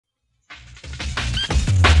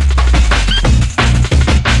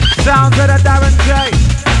Sounds of the Darren J.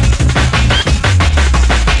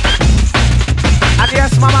 And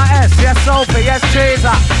yes, Mama S, yes, Sophie, yes,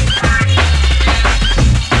 Chaser.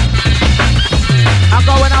 I'm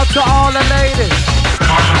going out to all the ladies.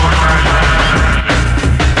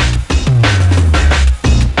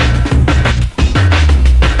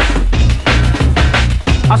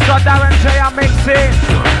 I saw Darren J, I'm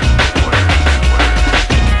mixing.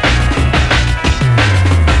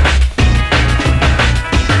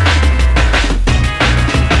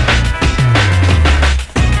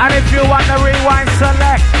 And if you want to rewind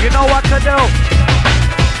select, you know what to do.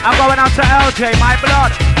 I'm going out to LJ, my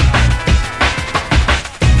blood.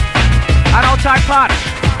 And outside Patch.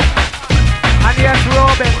 And yes,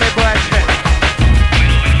 Robin, my brethren.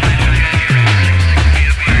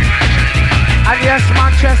 And yes,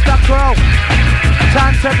 Manchester crew.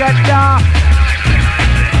 Time to get down.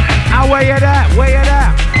 And where you there? Where you there?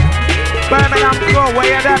 Birmingham crew, where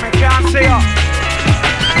you there? Me can't see you.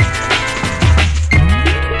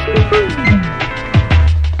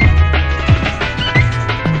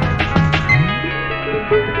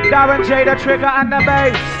 Darren J, the trigger and the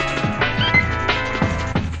bass.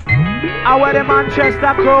 I wear the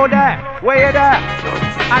Manchester crew there. Where you there?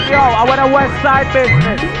 And yo, I wear the West Side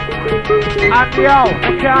business. And yo,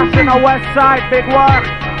 I can't see the West Side big work.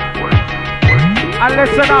 And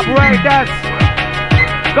listen up, Raiders.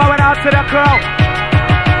 Going out to the crew.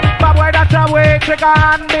 But boy, that's a way trigger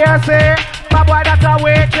and BSC. But boy, that's a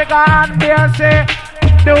way trigger and BSC.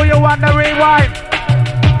 Do you want the rewind?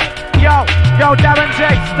 Yo, Darren J,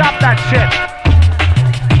 stop that shit.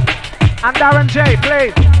 And Darren J,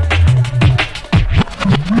 please.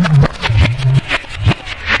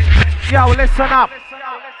 Yo, listen up.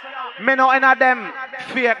 Me no in a them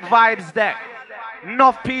fake vibes there.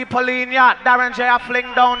 Enough people in ya. Darren J a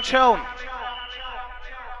fling down tune.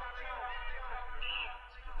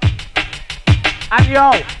 And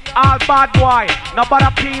yo, all bad boy, no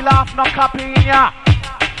bother peel off, no copy in ya.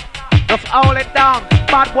 Just hold it down.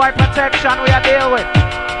 Bad boy protection we are deal with.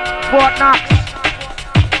 Fort Knox.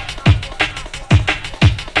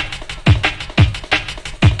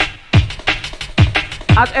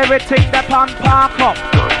 As everything depend park up.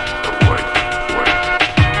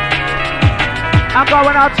 I'm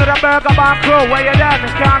going out to the Burger Bar crew. Where you there?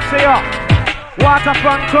 Me can't see you.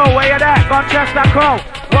 Waterfront crew. Where you there? Manchester crew.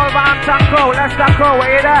 Wolverhampton crew. Leicester crew.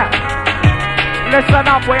 Where you there?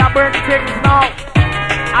 Listen up. We are bring things now.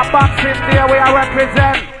 A boxing there we are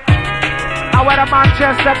represent. And where the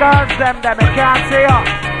Manchester girls them me can't see you.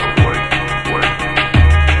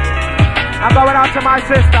 I'm going out to my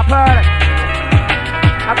sister Pearl.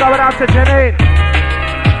 I'm going out to Janine.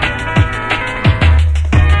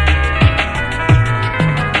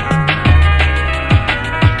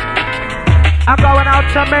 I'm going out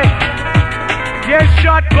to me. Yes,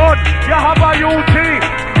 shotgun, you have a UT.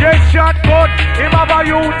 Yes, shotgun, him have a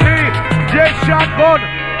UT. Yes, shotgun.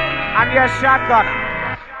 And yes, shotgun,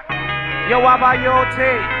 you have a UT.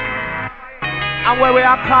 And where we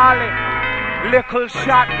are calling little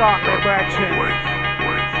shotgun, my brethren.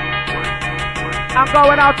 I'm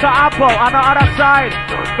going out to Apple on the other side.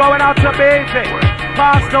 Going out to Basic.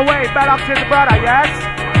 Passed away, Bellox's brother, yes?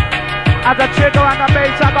 As a trigger and the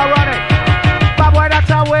bass, I go running. Bad boy,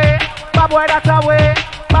 that's away. Bad boy, that's away.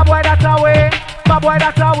 Bad boy, that's away. Bad boy,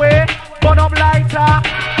 that's away. Burn up lighter,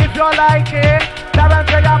 if you like it. Darren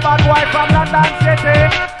J, a bad boy from London City.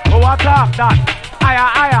 Who want talk that?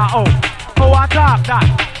 Aya, oh. Who want talk that?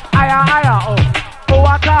 Aya, oh. Who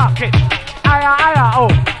want talk it? Aya,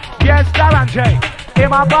 oh. Yes, Darren J,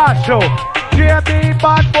 him a boss show. JB,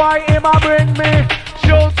 bad boy, him a bring me.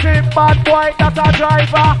 Schultz, him bad boy, that's a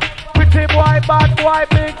driver. Pretty boy, bad boy,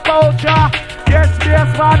 big vulture. Yes,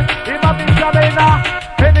 man, him a big Sabina.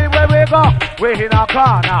 Anywhere we go, we in a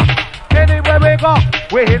corner. Anywhere we go,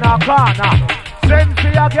 we in a corner. Send for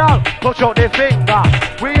your girl, push out the finger.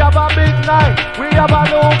 We have a big night, we have a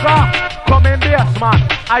longer. Come in basement,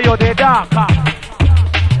 are you the darker?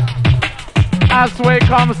 As we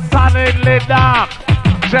come solidly dark,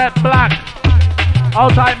 jet black,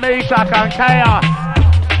 outside Meshack and Chaos,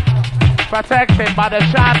 protected by the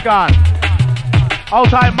shotgun,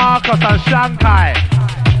 outside Marcus and Shankai.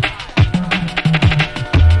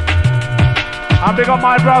 And big up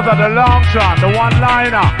my brother, the Long John, the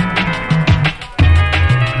one-liner,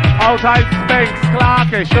 outside Spinks,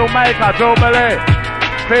 Clarky, Shoemaker, Jubilee,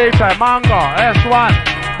 Peter, Mango, S1,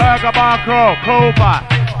 Burger Bar Crow, Cooper,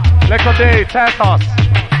 Little D, Tetos.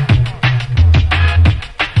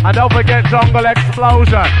 And don't forget Jungle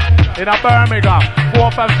Explosion in a Birmingham,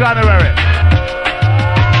 4th of January.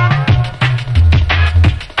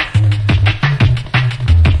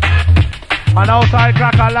 And outside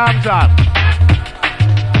Cracker Lambton.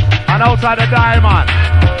 And outside the Diamond.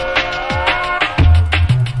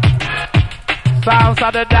 Sounds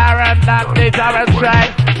of the Darren, that the Darren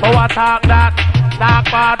straight. Who attack that? Dark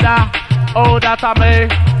father. Oh, that's a me.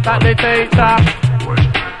 That the teacher.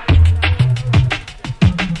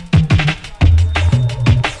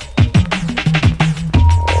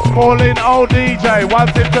 Calling old DJ,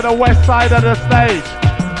 wanted to the west side of the stage.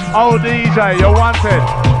 Old DJ, you're wanted.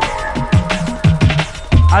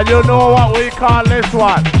 And you know what we call this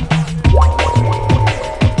one.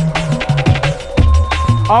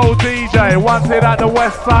 Old DJ, wanted at the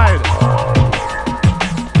west side.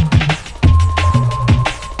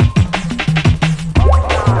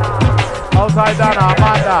 Outside Dana,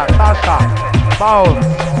 Amanda, Tasha, Bones.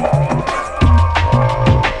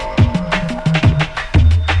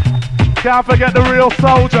 Can't forget the real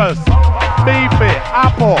soldiers. Beefy,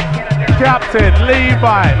 Apple, Captain,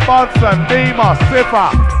 Levi, Bunsen, Dima,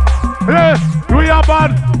 Sipper. Yes, we are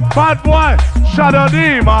bad boy, Shadow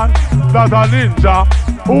Demon, that's a ninja.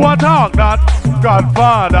 Who attack that?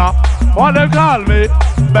 Godfather. What they call me?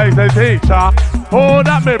 Basic teacher. Oh,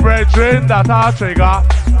 that me brethren, that a trigger.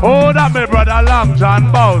 Oh, that me brother Lamb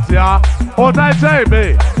John Bout, yeah. What I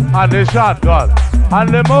JB, and the shotgun, and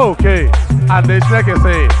the Mookie, and the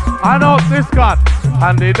Legacy, and out the Scott,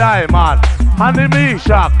 and the Diamond, and the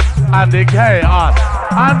Meshach, and the Chaos,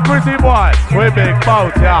 and Pretty Boy, we big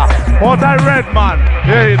bout, yeah. What I Redman,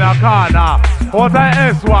 here in a corner. What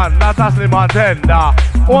I S1, not a slim agenda.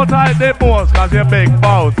 What I the boss, cause you big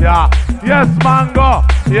bout, yeah. Yes, Mango,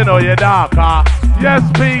 you know you're darker. Yes,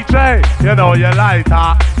 PJ, you know you're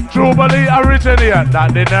lighter. Jubilee originate,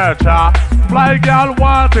 that the nurture. Fly girl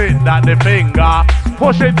want it, that the finger.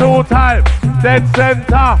 Push it 2 times, dead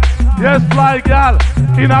center. Yes, fly girl,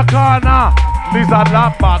 in a corner. This a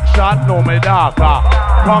lap back shot, no me darker.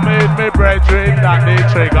 Come in me brethren, that the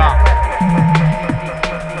trigger.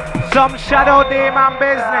 Some shadow demon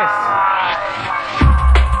business.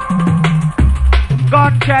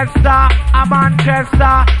 Gunchester, a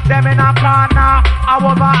Manchester, them in a corner, a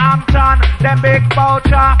Wolverhampton, them big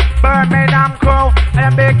voucher, Birmingham crew,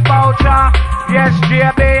 them big voucher. Yes,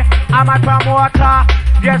 JB, I'm a promoter.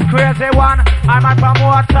 Yes, crazy one, I'm a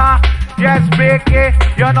promoter. Yes, Biggie,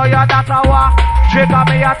 you know you're that hour. Trigger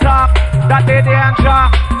me attack, that the danger.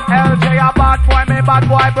 LJ a bad boy, me bad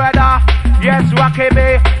boy brother. Yes, Rocky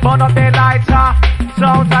B, burn up the lighter.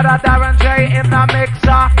 Sounds of the Darren J in the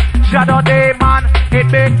mixer. Shadow Demon, it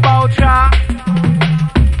big voucher.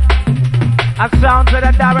 And sounds of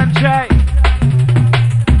the Darren J.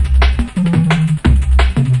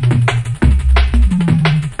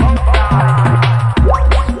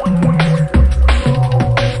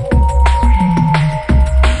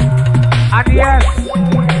 And yes,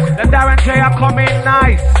 the Darren J are coming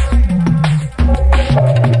nice.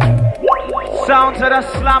 Sounds of the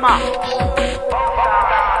Slammer.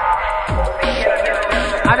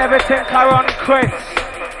 And everything around Chris.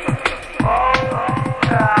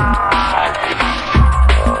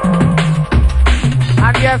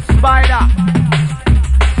 And yes, Spider.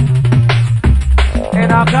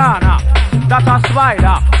 In a corner, that's a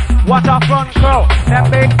Spider. What a front row, them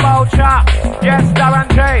big voucher. Yes, Darren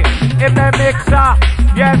J, in the mixer.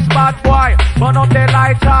 Yes, bad boy, burn up the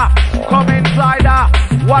lighter. Come in, slider.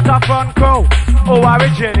 What a front row. Oh,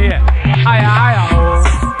 originate. Aya, oh.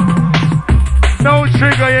 No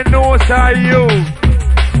trigger, you know, sir, you.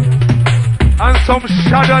 And some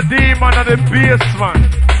shadow demon at the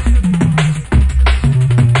basement.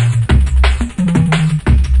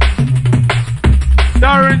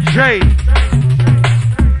 Darren J.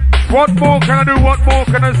 What more can I do? What more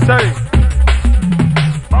can I say?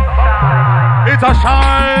 It's a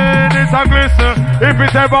shine, it's a glisten. If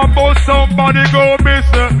it ever bust, somebody go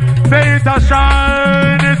missing. Say it's a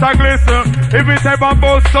shine, it's a glisten. If it ever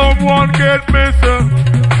bust, someone get missing.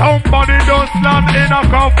 Somebody just land in a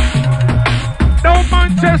cup. No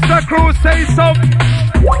Manchester crew say something.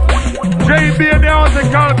 JB and the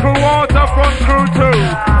Article crew, Waterfront crew too.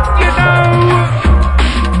 You know,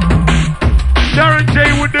 Darren J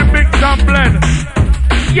with the mix and blend.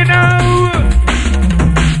 You know,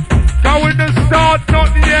 going to start,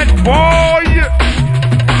 not yet, boy.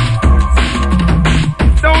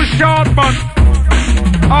 No short man.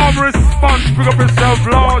 Arm response, pick up yourself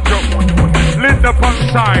larger. Linda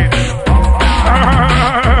Punchline.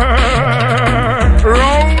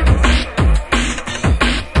 Road.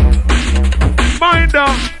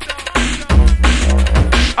 Minder.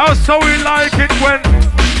 Oh, so we like it when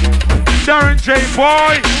Darren J,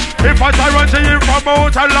 boy. If I run to you from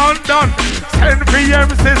out of London, 10 p.m.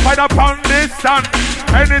 says by the pound this sun.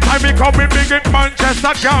 Anytime we come, we big in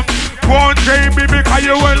Manchester gang. Go on, JB, because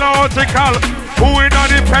you well article. Who in on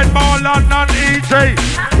the pen, Marlon and EJ?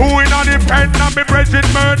 Who in on the pen, and me Bridget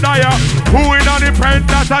Murdier? Who in on the pen,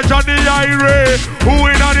 that's a Johnny Ire? Who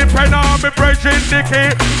in on the pen, and me Bridget Dicky?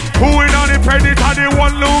 Who in on the pen, it's a the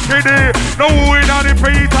one Luke Kiddy? No, who in on the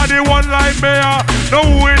pen, it's a the one like Mayor? No,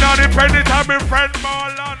 who in on the pen, it's a me friend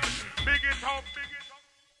Marlon? Big it up, big it up.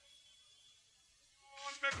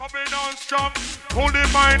 Me coming on strong. Hold in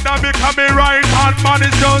mind that me coming right hand, man,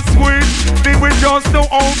 it's just sweet. Think we just no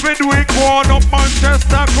open week. One up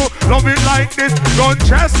Manchester crew, love it like this.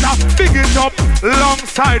 Manchester, big it up, long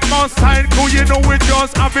side, must side crew. You know we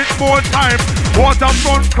just have it more time.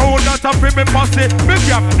 Waterfront crew, that's a me posse. Big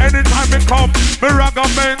up, anytime we come, me ragga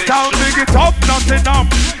mental, big it up, nothing up.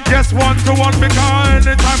 Yes, 1-to-1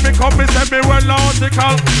 because anytime we come, me say me well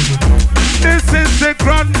logical. This is the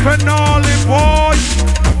grand finale, boys.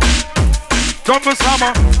 Jungle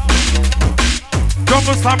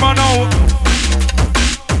Slammer now.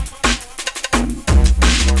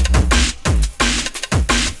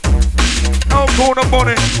 No corner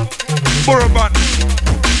bunny, Burban,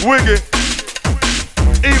 Wiggy,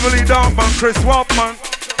 Evilly Darkman, Chris Walkman.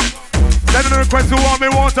 Send a request to all me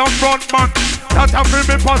want a front man. That's a free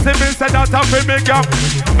me possible, said that's a free me gap.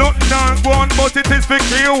 Nothing on one, but it is for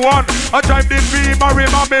Q1. I drive the Beamer,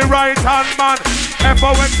 him on me right hand man.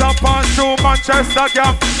 Ever went up past through Manchester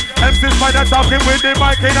gap. MC Spider talking with the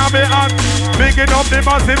mic in my hand. Bigging up the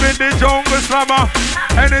massive in the jungle slammer.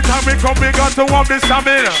 Anytime we come, we got to want this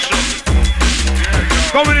stamina.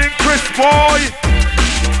 Coming in Chris boy.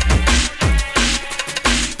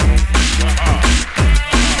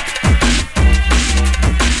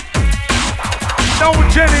 No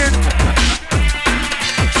Jennings.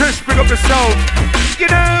 Trish, big up yourself. You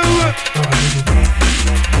know.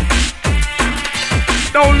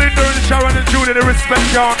 No Linda and Sharon and Julie, the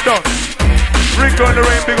respect y'all done. Rico and the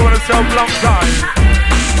Rain, big on yourself, long time.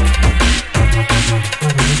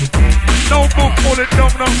 No book, pull it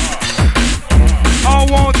down now. All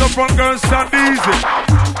want the front girls stand easy.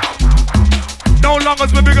 No longer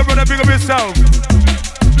as we big up brother, big up yourself.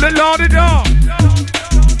 Let Lordy down.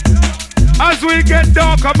 As we get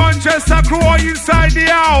darker, Manchester crew are inside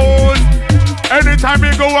the house. Anytime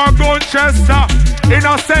we go on Manchester, in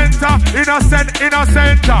a center.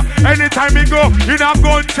 Anytime we go in a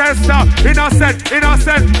Manchester, in a cent,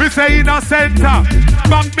 we say in a center.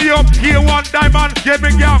 Back me up, here one diamond, give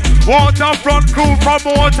me gang. Waterfront crew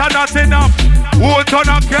promoter, not enough. Won't on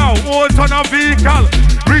a cow, won't on a vehicle.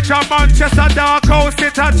 Reach a Manchester dark house,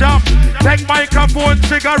 it a jam. Take microphone,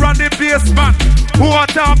 trigger on the basement. Who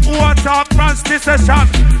attack, France this session.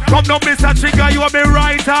 Come down, Mr. Trigger, you are me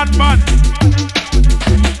right hand man.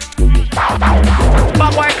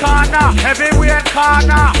 Bad boy corner, heavyweight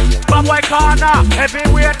corner. Bad boy corner,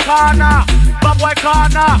 heavyweight corner. Bad boy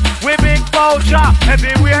corner, we big voucher.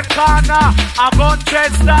 Heavyweight corner, a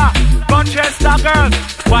Manchester girl.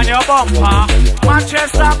 When your bumper,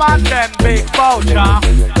 Manchester man, them big voucher.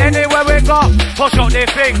 Anywhere we go, push out the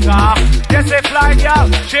finger. Yes, a fly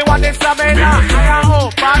girl, she want the stamina. I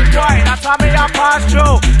hope, bad boy, that's how me a pass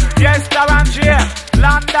through. Yes, Darren here,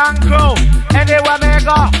 London crew. Anywhere we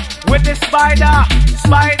go, with the spider,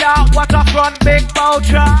 what a front big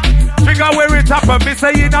voucher. Figure where it happen, me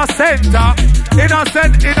say in a center.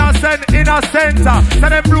 Send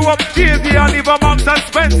them blew up Jay-Z and leave a Marks and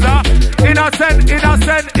Spencer. In a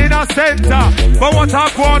center. But what I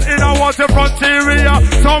want in a waterfront area.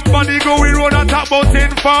 Somebody going round and talk about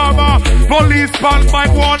informer. Police punk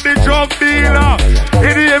might want the drug dealer.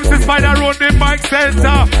 In the MC Spider round the mic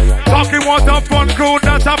center. Talking waterfront crew,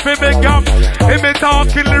 that's a big gap. If me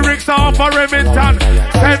talking lyrics off a Remington.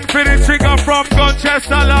 Send for the trigger from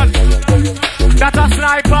Manchester land. That's a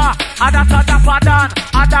sniper, and that's a dapper dan.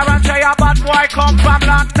 And Darren say a bad boy come from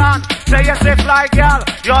London. Say you say fly girl,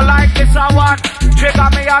 you like this a one. Trigger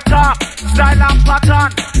me a top, style and pattern.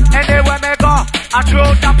 Anywhere me go, I throw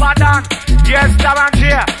dapper dan. Yes, Darren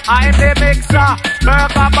here, I am the mixer.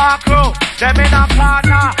 Burger bar crew, them in a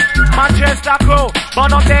corner. Manchester crew, burn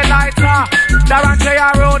up the lighter. Darren say a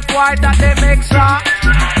road boy that the mixer.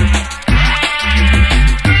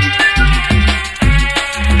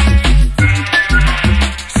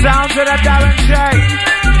 Sounds of the Darren J.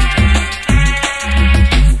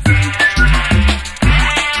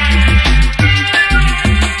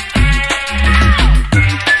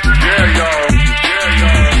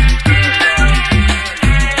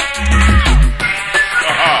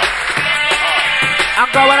 I'm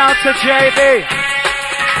going out to JB.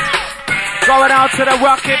 Going out to the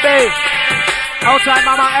Rocky B. Outside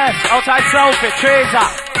Mama S. Outside Sophie. Treaser.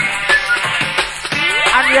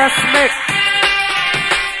 And yes, Mick.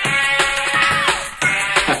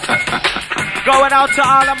 Going out to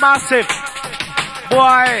all the massive.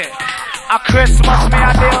 Boy, a Christmas me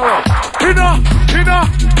a deal with.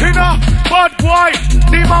 Bad boy,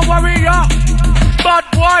 demon warrior. Bad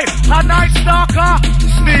boy, a night stalker.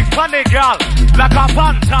 Sneak panic girl, like a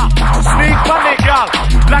panther. Sneak panic girl,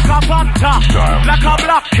 like a panther. Like a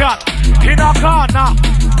black cat, in a corner.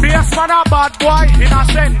 Baseman a bad boy, in a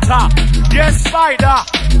center. Yes, spider,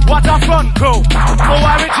 what a front crew. Who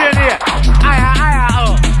originate?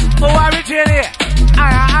 Who originate?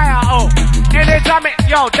 Anytime it,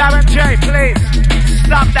 yo, Darren J, please,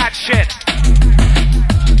 stop that shit.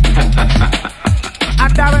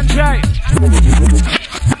 And Darren J,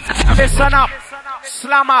 listen up,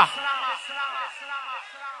 slammer.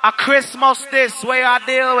 A Christmas this way I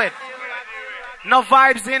deal with. No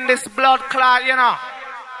vibes in this blood clot, you know.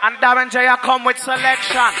 And Darren J, I come with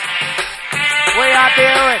selection. Way I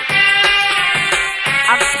deal with.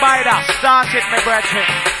 And Spider, start it, my brethren.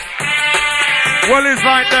 Well, it's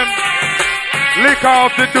like them lick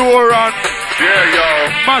off the door and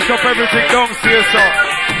mash up everything downstairs, so.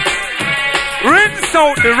 Rinse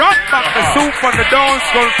out the rock back, the soup and the dance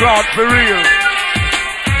skull cloud for real.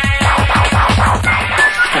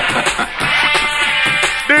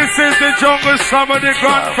 This is the jungle summer, the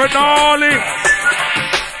grand finale.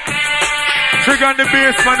 Trigger the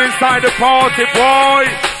basement inside the party, boy.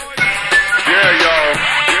 Yeah, yo.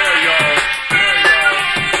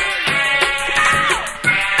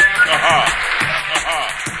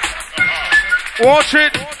 Watch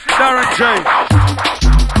it, Darren J.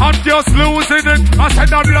 I'm just losing it. I said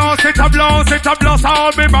I'm lost it, I've lost all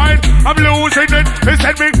my mind. I'm losing it. He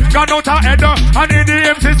said me got out a header, and in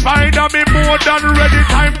the M's is fine. I'm more than ready,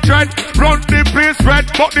 time dread. Run the place red,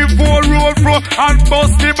 but the 4 road pro and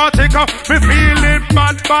bust him a ticker. Me feeling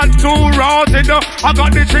bad, too rotted. I got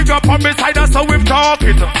the trigger on my side, so him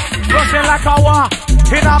talking. Rushing like a war,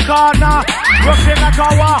 in a corner. Rushing like a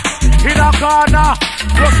war, in a corner.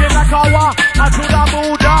 Rushing like a war, and to the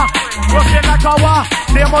Buddha. Rushing like a war,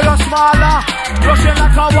 they more you smaller. Rushing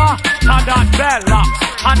like a war, and that bella.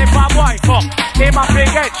 And if a boy fuck, him a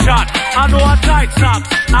big head shot. I know a tight socks,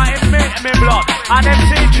 and it make me blood. And them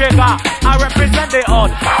see trigger, I represent the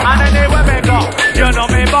odd. And anywhere me go, you know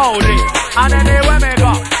me bowdy. And anywhere me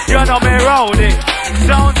go, you know me rowdy.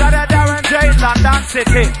 Sounds of the Darren J, London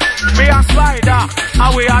City. Me a Spider,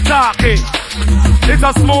 and we are talking. It's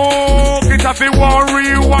a smoke, it's a big war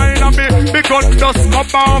rewind on me. Me gun just come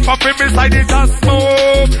off of me side, it's a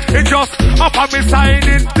smoke. It just up on me side,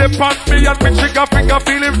 it dip on me and me trigger finger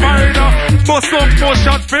feeling fine. Bust up more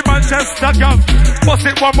shot for Manchester gang. Bust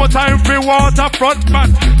it one more time for Waterfront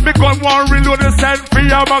man. Me gun one reload the send for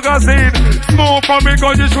your magazine. Smoke from me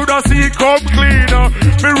gun, you shoulda see it come clean.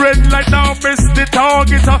 Me red light now, miss the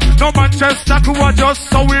target. No Manchester crew are just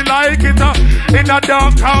so we like it. In a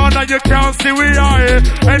dark corner you can't see we are.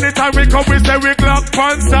 Anytime we come we say we clock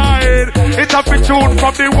one side. It's a tune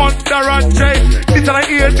from the Wonder and J. This and I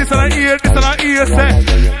hear, this and I hear, this and I hear say.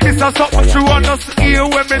 This is something true and just hear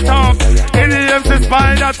when me talk. In the MC's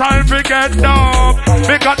by the time we get dark.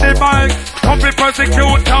 We got the mic, come we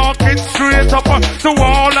persecute, talking straight up to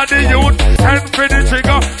all of the youth. Send for the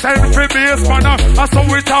trigger, send for bass manner. And so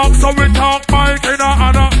we talk, mic in a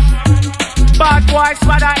honor. Bad boy,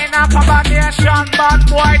 spider in a combination. Bad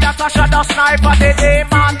boy, that's a shadow sniper. The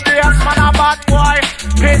demon, fierce man, a bad boy.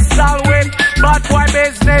 Pistol with bad boy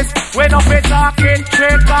business. We no fit talking,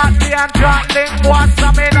 straight got the and Jotling. What's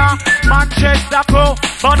some in a Manchester crew?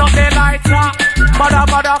 Burn up the lighter.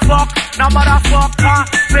 Motherfuck, no motherfucker.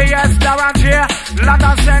 Say yes, Darren J,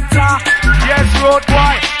 London Center. Yes, road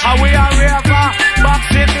boy, and we are river. Box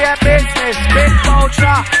in their business, big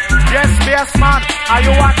voucher. Yes, bass man, are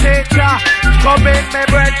you a teacher? Come in, my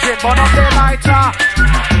brethren, burn up the lighter.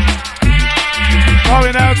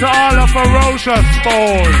 Going out to all the ferocious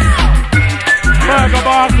boys. Burger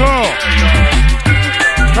Bar Crew.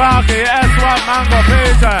 Clarky, S1, Mango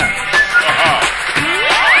Peter.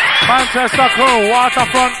 Manchester Crew,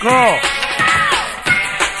 Waterfront Crew.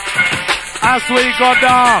 As we go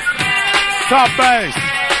dark, top bass.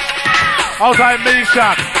 Outside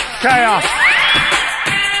Meshach, Chaos.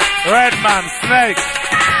 Redman, Snake.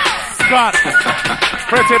 Scott,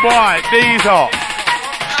 Pretty Boy, Diesel,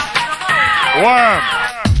 Worm.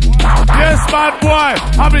 Yes, bad boy,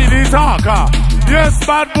 I mean the talker. Yes,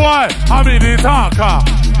 bad boy, I mean the talker.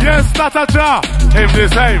 Yes, Tataja, him the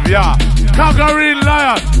savior. Conquering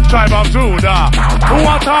lion, tribe of Judah. Who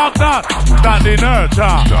a talk that? That the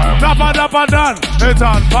nurture. Dapper done, it's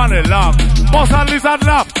on funny lap. Boss and lizard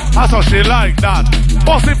lap, that's how she like that.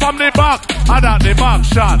 Boss it from the back, and at the back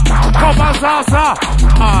shot. Cup and salsa,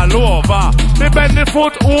 all over. Me bend the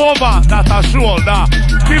foot over, that's a shoulder.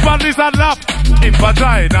 Give a lizard lap, in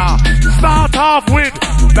vagina. Start off with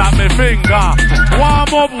that me finger.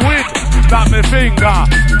 Warm up with that me finger.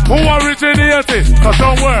 Who originated? Cause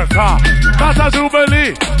don't work, That's a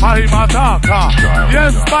jubilee, I'm a talker.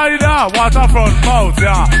 Yes, spider, waterfront mouth,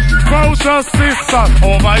 yeah. Brothers, sisters,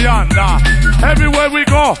 over yonder. Everywhere we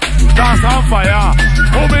go, that's on fire.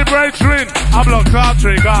 Who me brethren, a blood clot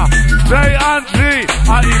trigger. J and G,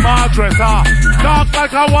 a imadrator. Talk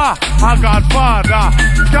like a godfather.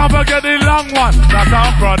 Can't forget the long one, that's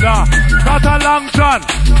our brother. Got a long John,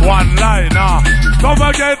 one liner. Don't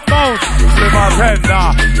forget bones, liver tender.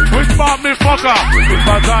 Which part me fucker, with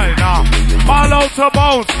vagina. Fall out to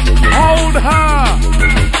bones, hold her.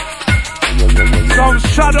 Some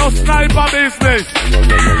shadow sniper business.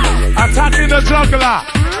 Attacking the juggler.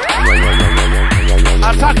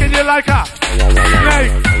 Attacking you like a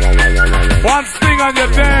snake. One sting and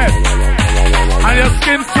you're dead. And your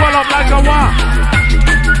skin swell up like a what?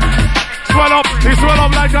 Swell up, he swell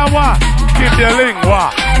up like a what? Give your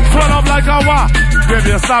lingua. Swell up like a what? Give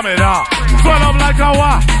your stamina. Swell up like a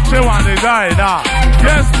what? She want to die now.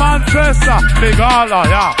 Yes, Manchester, big all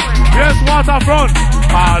yeah. Yes, waterfront,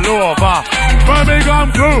 all over.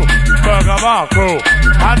 Birmingham crew, Bergamo crew.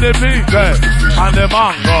 And the beaches, and the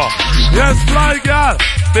mango. Yes, fly girl,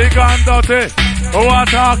 big and dirty. Who are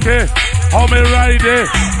talking? How me ride it?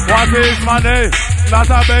 What is my name? Not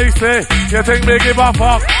a basic. You think me give a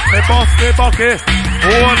fuck? Me bust the bucket.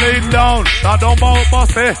 Hold it down. Now don't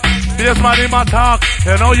bust it. This man in my talk.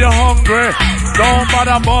 You know you're hungry. Don't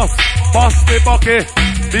bother bust. Bust the bucket.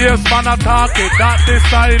 This man attack it. That the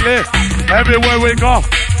style. Everywhere we go.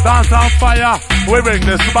 Dance on fire. We bring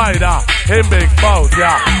the spider. In big boat,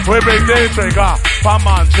 yeah. We bring the trigger from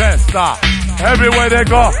Manchester. Everywhere they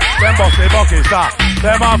go, them bust the bucket, sir.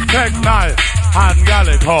 Them have Tech Knife and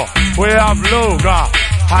Gallico. We have Luger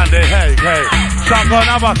and the AK. Shotgun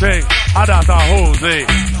have a thing, and that's a Hosey.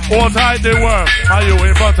 Hold tight the work, and you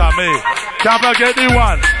in front of me. Can't forget the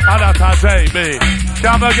one, and that's a JB.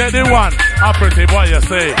 Can't forget the one, a pretty boy you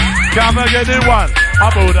see. Can't forget the one, a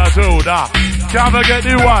Buddha Judah. Can't forget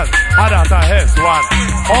the one, and that's a S1.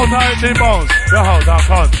 Hold tight the bones, the house of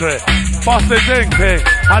country. Bust the drinking,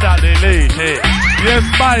 and that the lady. Yes,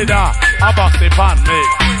 spider, a bust the pan me.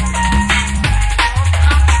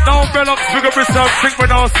 Now, Belloc, pick up yourself, think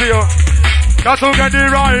when I see you. Got to get the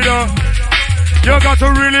rider. You got to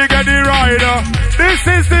really get the rider. This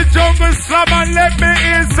is the jungle slam, and let me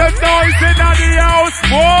hear some noise in the house,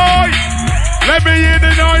 boy. Let me hear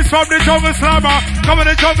the noise from the jungle slammer. Come on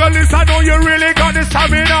the jungle list, I know you really got the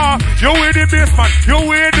stamina. You with the bassman, you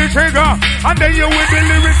with the trigger, and then you with the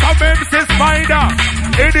lyrics of MC Spider.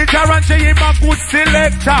 In the Darren, him a good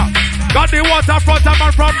selector. Got the waterfront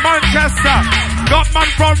man from Manchester. Got man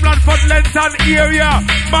from Lanford, Lenton area.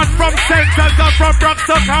 Man from Central, and from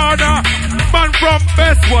Broxton Corner. Man from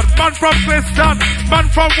Bestwood, man from Clifton. Man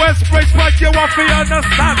from Westbridge, but you want to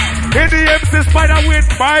understand. In the MC Spider with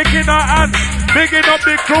Mike in her hand. Bigging up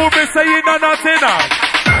the crew, me saying nothing else.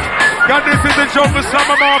 God, this is the Jungle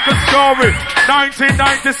Summer Market story.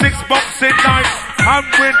 1996 Boxing Night. I'm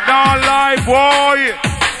with now live, boy.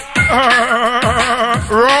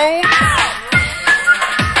 Road.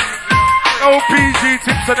 OPG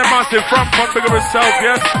tips and a massive front big of itself,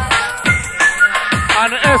 yes.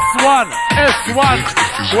 And S1,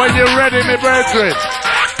 when you're ready, me brethren.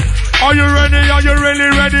 Are you ready? Are you really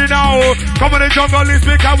ready now? Come on the jungle, let's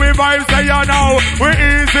pick up we vibes there now. We're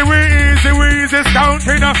easy,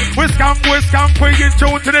 scounting. We skank, we in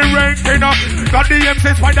tune to the ranking. Got the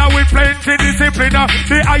MC Spider with plenty discipline.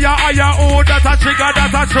 The higher, oh, that's a trigger,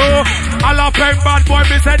 that's a show. All of them bad boy,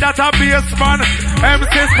 me say that's a bassman.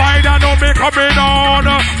 MC Spider, know me coming on.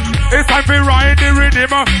 It's time for ride the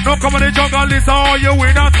rhythm. No come on the jungle, it's all you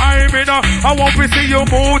in a time in. I want to see you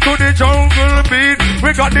move to the jungle beat.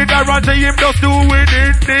 We got the Darren, him just doing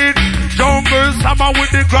it. Jungle summer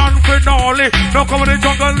with the grand finale. No come on the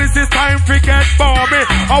jungle, this is time to get balmy.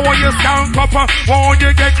 I want you skank up, want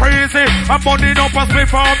you get crazy. I'm burning up a split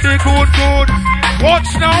from the good.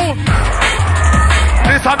 Watch now.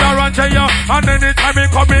 This a Darren Jaya, and anytime he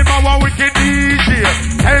come in, my wicked DJ.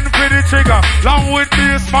 10 for the trigger, long with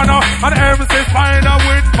this manner, and MC Spider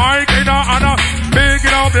with Mike in her honor.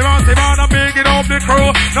 Bigging up the massive man, and bigging up the crew.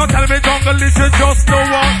 Now tell me jungle, this you just know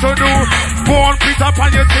what to do. Go on, pick up on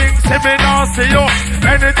your things, see me now, see you.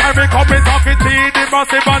 Anytime he come in, talking to you, the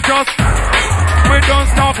massive man just. We don't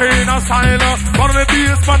stop in a silence. One of the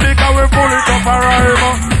beast man, because we pull it up a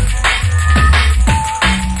rhyme.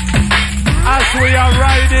 As we are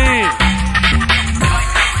riding.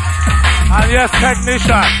 And yes,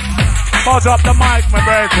 technician, hold up the mic, my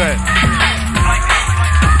brethren.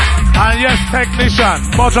 And And yes, technician,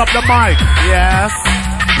 budge up the mic. Yes.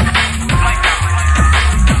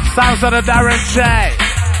 Sounds of the Darren J.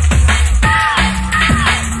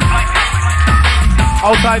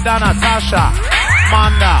 Outside Donna, Tasha,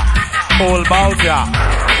 Manda, Paul Boutia,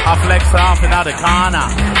 a flex off in the corner.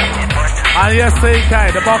 And yes,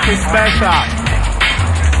 CK, the Bucky Special.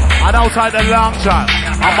 And outside the Long John,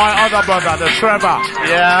 and my other brother, the Trevor.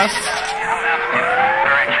 Yes.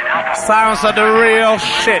 Sounds of the real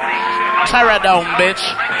shit. Tear it down, bitch.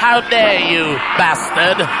 How dare you,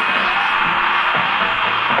 bastard.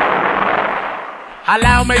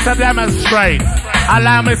 Allow me to demonstrate.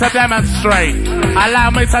 Allow me to demonstrate.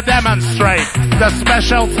 Allow me to demonstrate the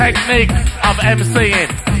special technique of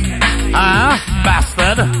MCing.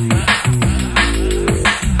 Bastard.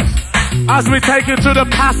 As we take you to the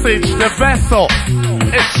passage, the vessel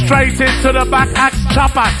is straight into the back axe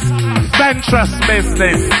choppers. Ventress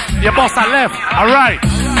business. You bust a left, a right.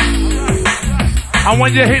 And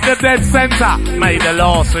when you hit the dead center, may the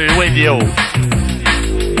lawsuit with you.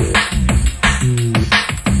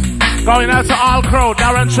 Going out to all crew,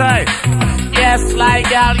 Darren J. Yes, fly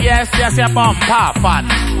girl, yes, yes, your bumper fat.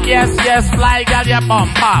 Yes, yes, fly girl, your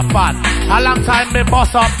bumper fat. A long time me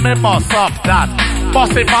boss up that.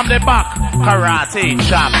 Boss it from the back, karate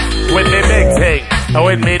chop. With me big thing,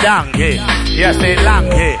 with me donkey. Yes, it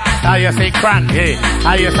lanky, yes, it cranky.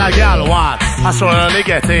 Yes, a girl one, I surely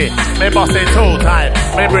get it. Me boss it 2 times,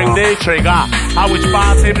 me bring the trigger. Which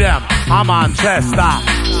party them? I'm Manchester.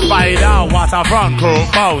 Spider, what a front crew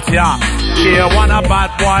bout, yeah. Here one a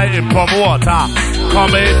bad boy in promoter.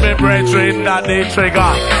 Come in me brethren that they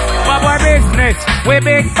trigger. But my business, we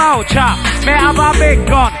big voucher. Me have a big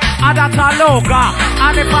gun, and that's a logo.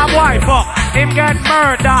 And if a wife up, him get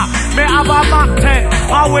murder. Me have a Mac 10,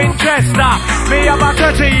 a Winchester. Me have a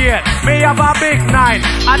 38, me have a big 9.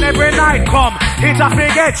 And every night come, it's a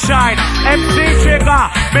frigate shine. MC trigger,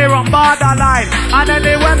 me run borderline. And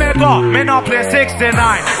anywhere me go, me no play 69.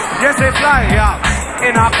 Yes, it fly out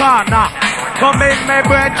in a corner. Come in, me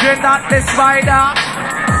brethren, that the spider.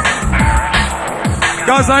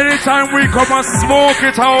 Cause anytime we come and smoke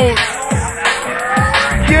it out,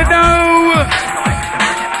 you know,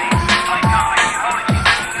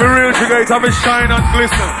 for real, you guys have a shine and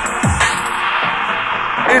glisten.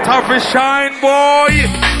 It have a shine, boy.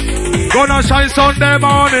 Gonna shine Sunday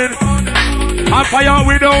morning and fire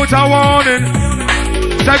without a warning.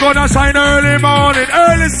 They gonna shine early morning,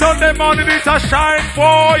 early Sunday morning. It's a shine,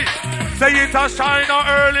 boy. Say it a shine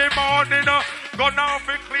early morning. Gonna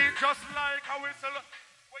be clean just like a whistle.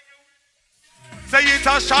 Say it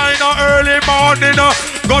a shine early morning.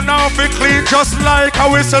 Gonna be clean just like a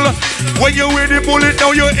whistle. When you win the bullet,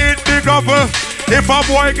 now you hit the gravel. If a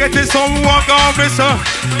boy get it, someone gonna miss.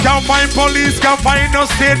 Can't find police, can't find no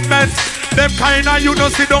statement. Them kinda you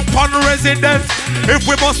don't see don't pun resident. If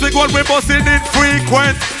we bust the gun, we bust it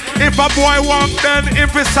infrequent. If a boy want then,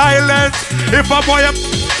 if it's silent. If a boy,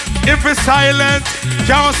 if it's silent.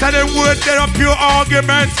 Can't say the word, they're a pure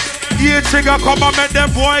argument. Here trigger come and make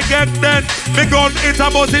them boy get dead. Me gun it a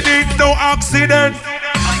bust it in no accident.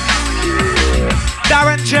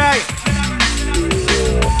 Darren J.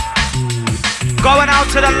 Going out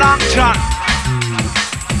to the Long John.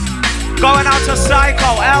 Going out to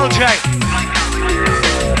Psycho, LJ.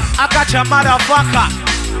 I got your motherfucker.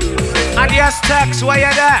 And yes, Tex, where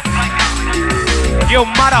you there? You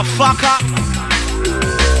motherfucker.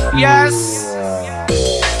 Yes.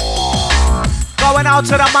 Going out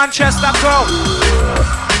to the Manchester crew.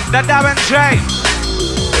 The Darren J.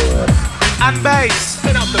 And bass.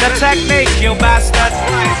 The technique, you bastard.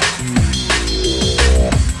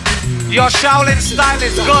 Your Shaolin style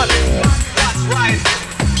is good. That's right.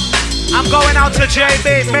 I'm going out to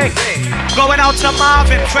JB, Mick. Going out to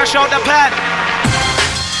Marvin, fresh out the pen.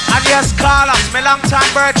 And yes, Carlos, my long time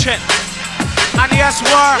merchant. And yes,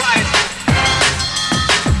 Worm.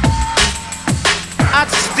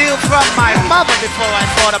 I'd steal from my mother before I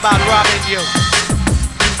thought about robbing you.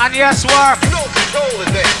 And yes, Worm.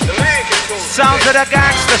 Sounds of the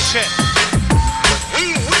gangster shit.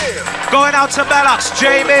 Going out to Bellox,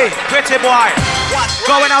 JB, pretty boy.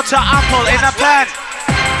 Going out to Apple in the pen.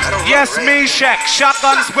 Yes, Meshach,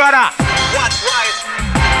 Shotgun's brother.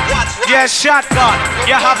 Yes, Shotgun,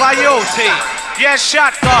 you have a UT. Yes,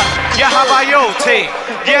 Shotgun, you have a UT.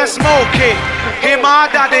 Yes, Smokey, him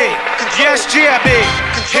our daddy. Yes, JB,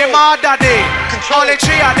 him our daddy. Only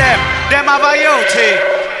 3 of them have a UT.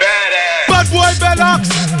 Bad boy Bellox,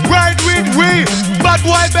 ride with we. Bad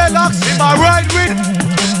boy Bellox, him a ride with.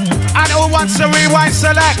 And who wants to rewind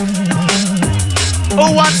select?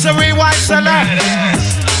 Who wants to rewind select?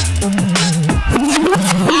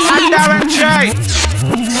 And Darren J.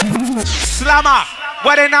 Slammer.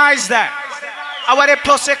 Where the nice there? Or where the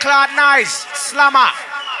pussy clad nice? Slammer.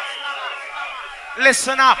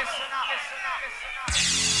 Listen up.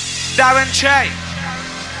 Darren Che.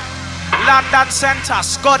 London Center.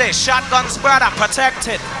 Scottish. Shotguns brother.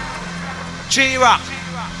 Protected. G-Rock.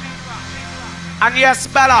 And yes,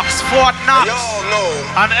 Bellox, Fort Knox.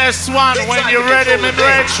 And S1 when you're ready, my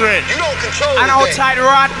brethren. And outside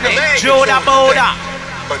Rodney, Judah Boda.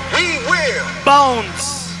 But we will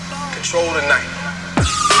Bones. control the night.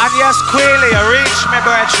 And yes, Queelie, reach me,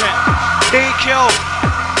 brethren. DQ.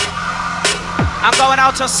 I'm going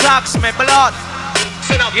out to Socks, me blood.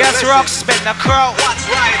 Yes, Rockspin, the Crow.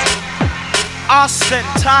 Austin,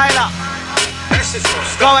 Tyler.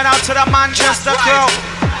 Going out to the Manchester Crow.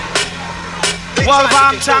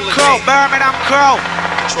 Wolverhampton Crow, Birmingham Crow.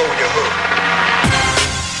 Control your hood.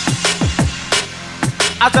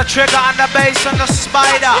 As a trigger on the bass and the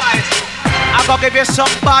spider, I'm gonna give you some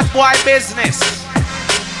bad boy business.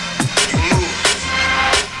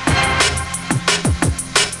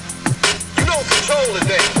 You don't control the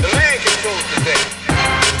day. The man controls the day.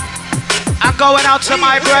 I'm going out to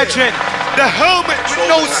my brethren. The helmet with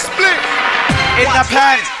no split. In the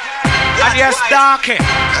pen. And yes, Darky.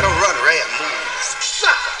 I don't run red moves.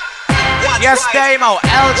 Yes, Damo,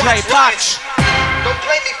 LJ, Patch. Don't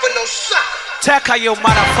play me for no sucker. Tekka, you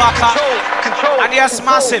motherfucker. And yes,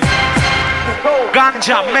 Massive.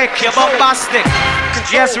 Ganja, make you bombastic.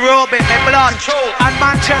 Yes, Robin, my blood. And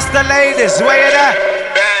Manchester ladies, where you there?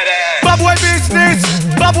 Bob boy business,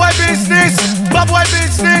 Bob boy business, Bob boy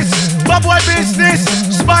business, Bob boy business.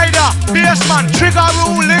 Spider, bassman, trigger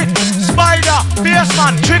ruling. Spider,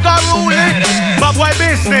 bassman, trigger ruling. Bob boy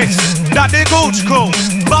business, that the Gooch crew.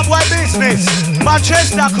 Bob boy business,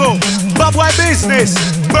 Manchester crew. Bob boy business,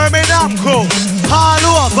 Birmingham crew. All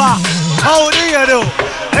over, how do you do?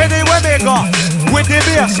 Anywhere they go, with the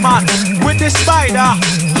bassman, with the spider,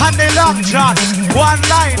 and the long shot, one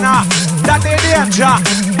liner, that the danger.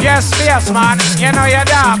 Yes, bassman, you know you're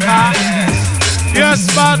darker. Yes,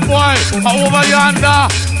 bad boy, over yonder.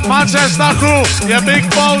 Manchester crew, you big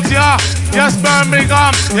boat, yeah. Yes,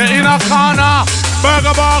 Birmingham, you're in a corner.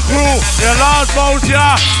 Burger Bar crew, you large boat,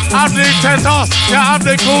 yeah. Have the Tetos, you have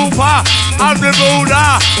the Cooper, have the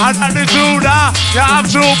Buddha, and the Judah. You have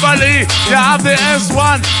Jubilee, you have the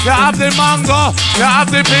S1, you have the Mango, you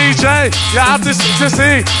have the PJ, you have the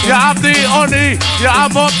CTC, you have the Honey, you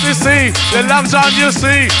have up the sea, the Long John you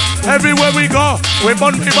see. Everywhere we go, we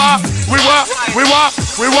bun me back, we walk,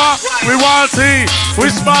 tea. We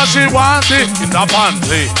smash it, want it in the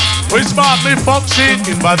panty. We smash me fuck shit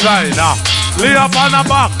in vagina. Lay up on the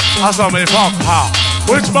back, I saw me fuck her.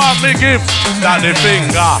 Which part me give, that the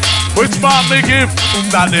finger. Which part me give,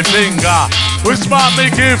 that the finger. Which part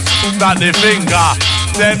me give, that the finger.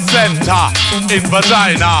 Dead center, in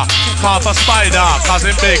vagina. Caught a spider, cause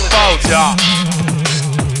it big bout, yeah.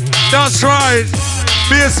 That's right.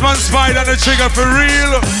 Bassman Spider the trigger for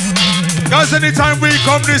real. Cause anytime we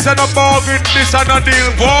come, this and a bargain, this and a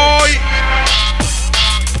deal, boy.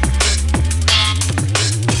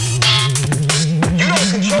 You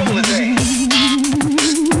don't control the day.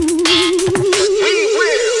 We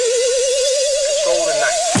will control the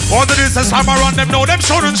night. All the distance time around them know them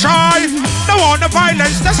shouldn't try. They want the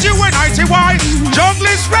violence, that's you and ITY.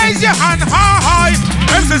 Junglers, raise your hand high.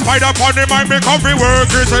 MC Spider upon the mind, make every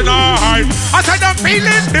workers and I said I'm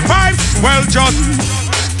feeling the vibe. Well, just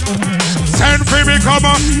send for me, come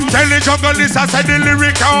on. Tell the junglers I said the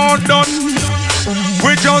lyric are done.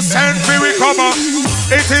 We just send for me, come on.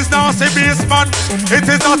 It is nasty bassman. It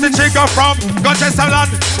is not the trigger from Manchester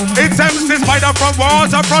land. It's MC Spider from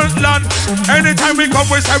Waterfront land. Anytime we come,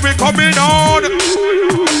 we say we coming on.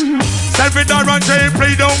 Send me Darren J,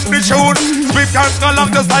 play down the tune. Spit can't go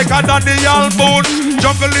along just like a Danny Albone.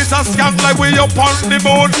 Jungle is a skank like we up on the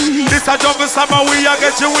moon. This a jungle summer, we a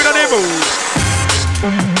get you in the mood.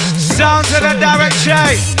 Sound to the Darren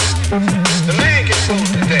J. The man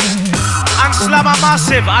controls the day. And Slammer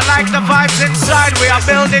Massive, I like the vibes inside, we are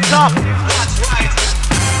building up. That's right.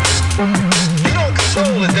 You don't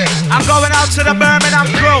control the day. I'm going out to the Birmingham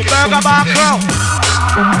crew, Burger Bar crew.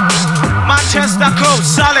 Manchester crew,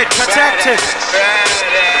 solid, protected.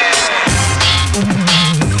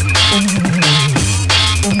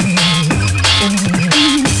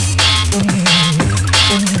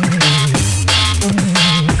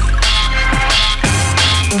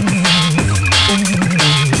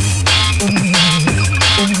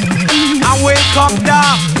 And we come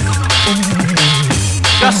down.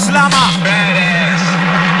 The Slammer.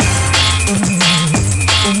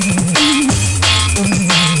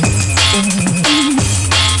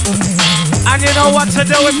 And you know what to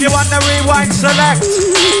do if you want the rewind select.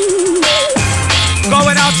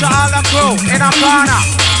 Going out to all the crew in a corner.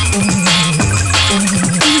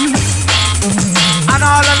 And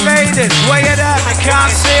all the ladies, where you there? I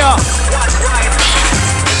can't see you.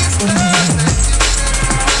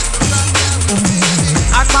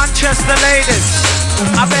 And Manchester ladies,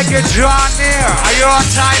 I beg you draw near. Are you on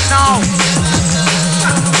time now?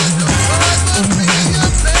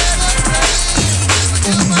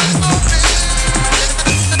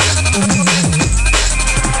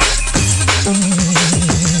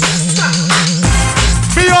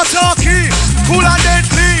 Be a talkie, cool and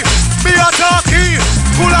deadly. Be a talkie,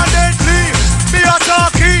 cool and deadly. Be a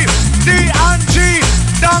talkie, D and G.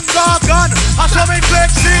 Damn gargan, I saw me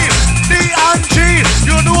flexi. D and G,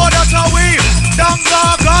 you know that how we. Damn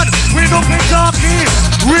gargan, we no be talkie.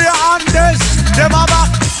 Rear handers, them a back.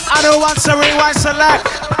 I don't want to rewind select.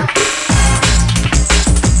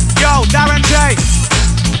 Yo, Darren J.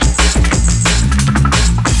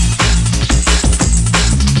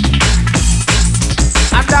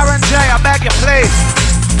 And Darren J, I beg you please.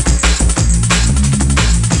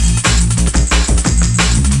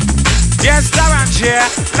 Yes, Darren J,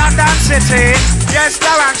 London City. Yes,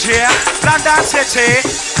 Darren J, London City.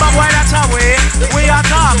 But when that's how we are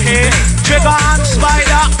talking. Trigger and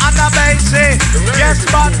Spider and the basic. Yes,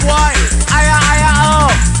 bad boy, oh.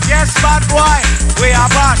 Yes, bad boy, we are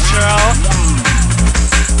patrol.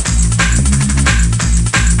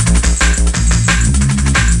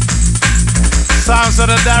 Sounds of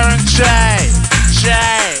the Darren J.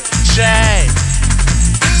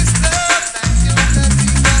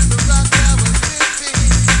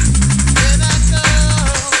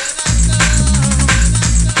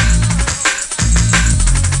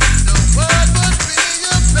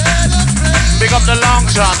 Big up the Long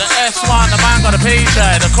John, the S1, the Mango, the PJ,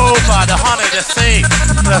 the Cooper, the Honey, the C,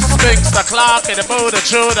 the Sphinx, the Clarky, the Buddha,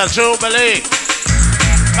 the Jubilee.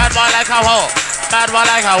 Bad boy like a hoe, bad boy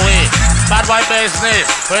like a we. Bad boy business,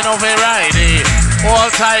 we no variety.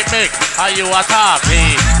 All type mic, are you a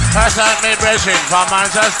talkie? Person me bridging from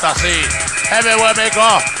Manchester City. Everywhere me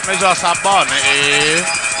go, me just a bunny.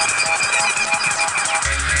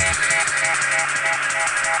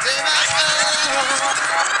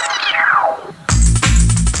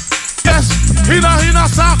 In a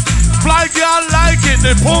sack, fly girl like it,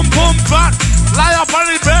 the pum pum fat. Lie up on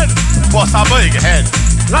the bed, bust a big head.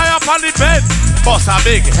 Lie up on the bed, bust a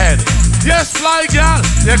big head. Yes, fly girl,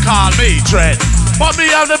 you call me Dread. But me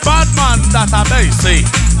have the bad man that I may see.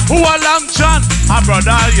 Who a Long John, a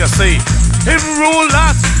brother you see. Him rule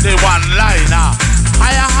that, the one liner.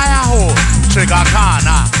 Higher ho, trigger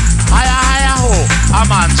corner. Higher ho, a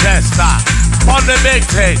Manchester. On the big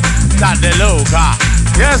thing, that the Luca.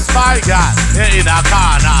 Yes, my God, you're in a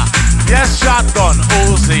corner. Yes, shotgun,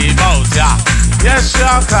 Uzi, Mosia. Yes,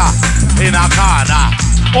 Shanka, in a corner.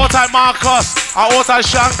 What I Marcus, and what I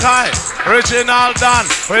Shankai. Original done,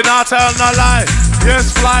 we not tell no lie.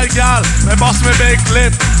 Yes, fly gal, me bust me big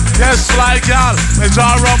lip. Yes, fly gal, me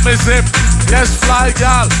draw up me zip. Yes, fly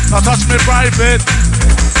gal, now touch me private.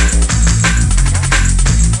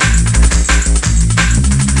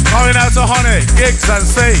 Going out to Honey, gigs and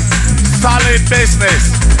see. Solid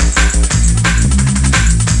business.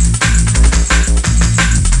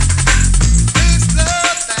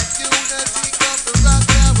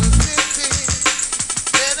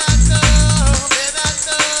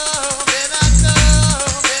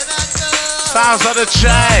 Sounds of the J.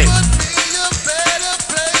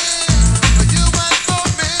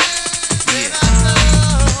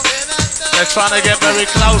 They're trying to get very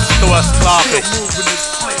close to us, Clarky.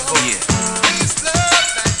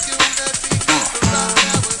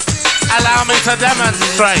 Allow me to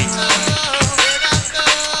demonstrate.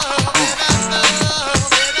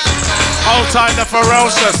 Outside the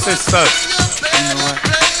ferocious sisters. You know what?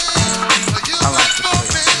 I like the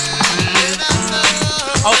place.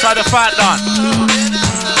 Outside the Fat Don.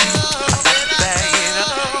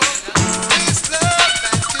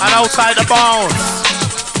 And outside the Bones.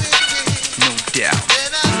 No doubt.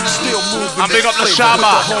 Still moving. And big up the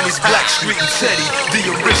Shabba. Homies Black Street and Teddy,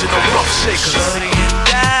 the original rough shakers.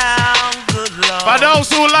 For those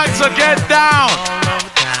who like to get down.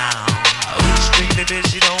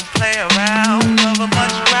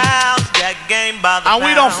 And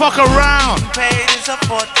we don't fuck around.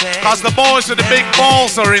 Cause the boys with the big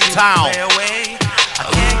balls are in town.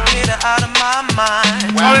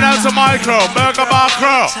 Going out to Micro, Burger Bar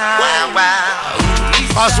Crow.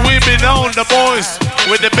 Cause we be known, the boys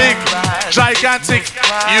with the big, gigantic,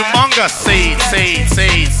 humongous seeds.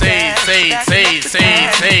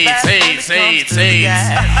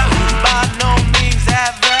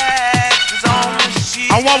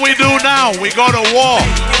 And what we do now, we go to war.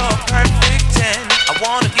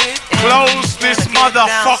 Close this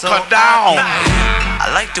motherfucker down.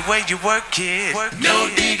 I like the way you work it. No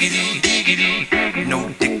diggity, diggity, no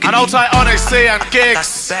diggity. And outside Odyssey and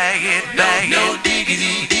gigs. Bag it, no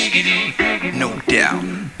diggity, diggity, no doubt.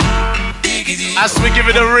 As we give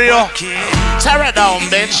it a real tear it down,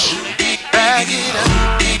 bitch. Bag it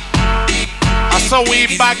up. And so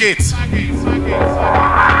we bag it.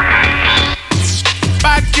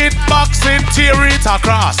 Bag it, boxing, tear it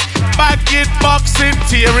across. Bag it, boxing,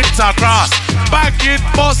 tear it across. Bag it,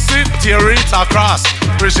 busting, tear it across.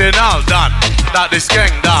 Original done, that this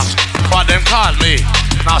gang done. But them call me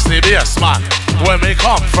nasty bass man. Where me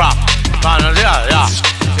come from? Yeah.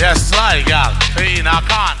 Yes, like girl, in a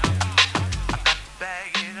can.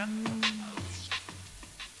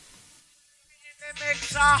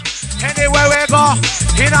 Anywhere we go,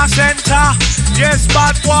 in a center. Yes,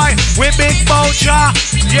 bad boy, we big voucher.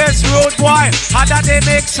 Yes, rude boy, had that the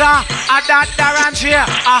mixer. Had that Darren here,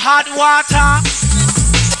 a hot water.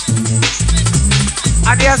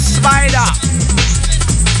 And yes, Spider.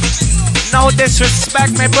 No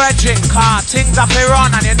disrespect me brethren, car things have to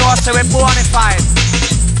run and you know so we bonafide.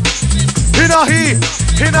 Hina.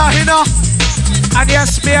 And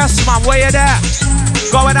yes, BS man, where you there?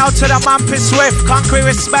 Going out to the Mampy Swift, concrete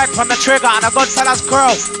respect from the trigger and a Goodfellas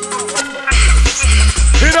crew.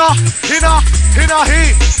 Hina.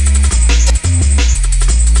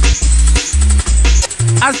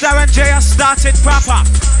 As Darren J has started proper.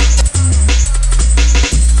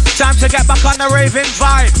 Time to get back on the raving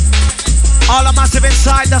vibe. All the massive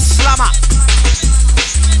inside the slammer.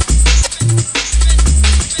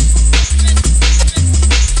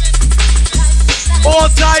 All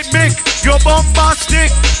tight Mick, you're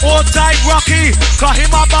bombastic. All tight Rocky, cause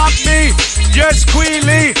him about me. Yes,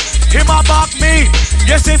 Queenie, him about me.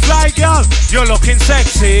 Yes, if fly girl, you're looking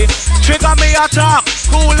sexy. Trigger me attack,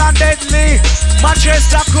 cool and deadly.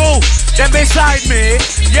 Manchester crew, them beside me.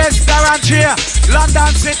 Yes, Darren here,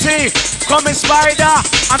 London City. Coming Spider,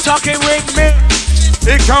 I'm talking ring me.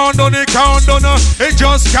 It can't done, it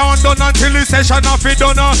just can't done until the session of it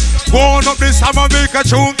done. Go on up this hammer, make a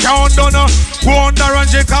tune, can't done. Go on the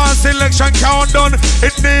range, can't selection, can't done.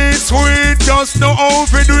 It needs sweet, just know how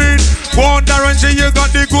to do it. Go on the range, you got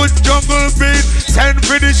the good jungle beat. Send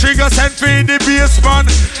for the trigger, send for the bass man.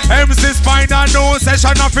 MC Spider, no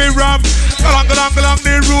session of it ram. Along,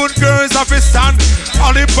 the rude girls of it stand.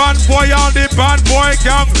 All the bad boy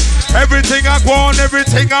gang. Everything I go on,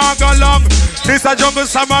 everything I go along. This a jungle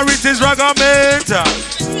summer, it is Ragameter.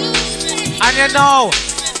 And you know,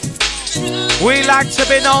 we like to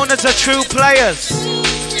be known as the true players.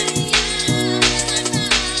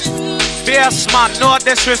 Fierce man, no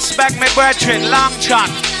disrespect me brethren, long chat.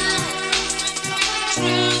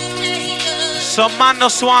 Some man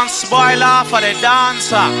just want spoil off for the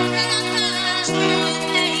dancer.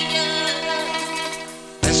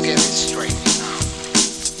 Let's get it straight now.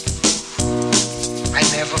 I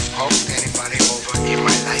never fucked anybody over in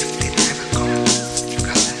my life. It never come. You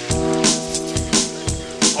got that?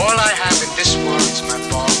 All I have in this world is my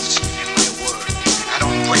balls and my word. And I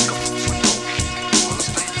don't break them for no reason.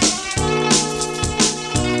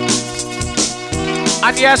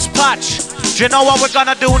 And yes, Patch, do you know what we're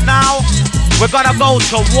gonna do now? We're gonna go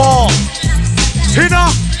to war.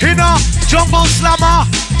 Hina, jungle slammer.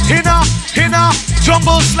 Hina,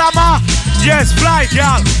 jungle slammer. Yes, fly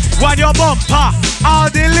girl, want your bumper. All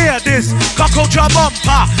the ladies, cock out your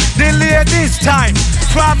bumper. Delay this time,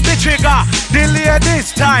 from the trigger. Delay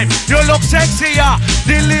this time, you look sexier.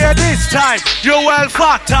 Delay this time, you well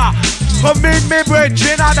fatter. Come in me bridge,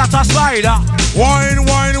 that's a spider. Wine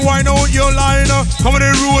out your line. Come on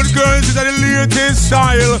the road girls, it's the latest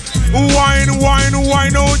style. Wine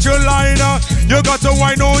out your line. You got to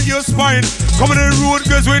wine out your spine. Come on the road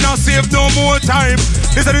girls, we not save no more time.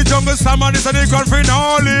 This is the jungle slammer, this is the grand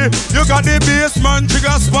finale. You got the bass man,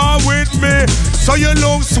 trigger spar with me. So you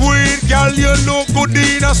look sweet, girl, you look good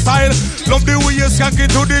in a style. Love the way you skank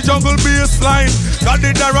into the jungle bass line. Got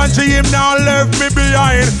the Darren him now left me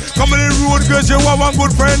behind. Come on the road girls, you are one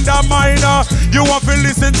good friend of mine. You want to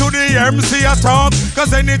listen to the MC talk.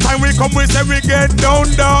 Cause anytime we come we say we get down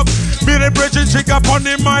dog. Be the bridging trigger upon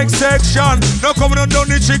the mic section. Now coming on down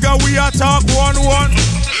the trigger we attack 1-1.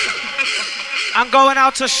 I'm going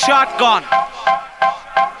out to Shotgun,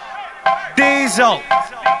 Diesel,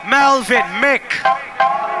 Melvin, Mick,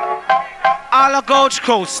 all the Coach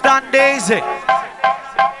Crew, Stan Daisy.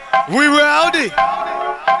 We rowdy.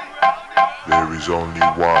 There is only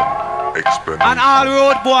one explanation. And all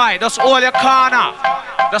road boy, that's all your corner.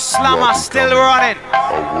 The slammer still running.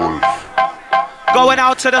 A wolf. Going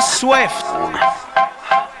out to the Swift.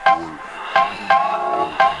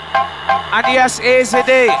 And yes, Easy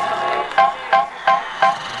D.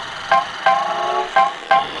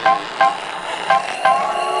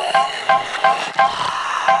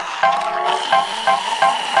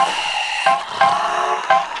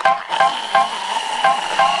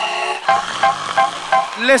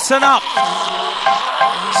 Listen up.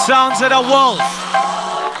 Sounds of the wolf.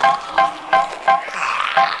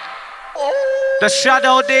 The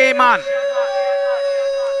Shadow Demon.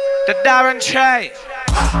 The Darren Che.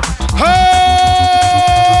 Hey!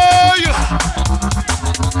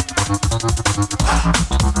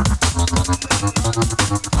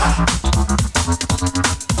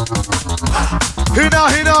 Hina,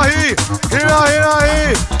 hina, he. Hina, hina,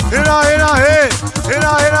 he. Hina, hina, he.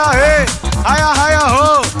 Hina, hina, he. Hiya, hiya,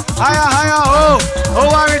 ho. Hiya, hiya, ho. Who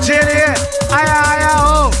are we chilling? Hiya, hiya,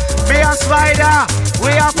 ho. Me and Spider.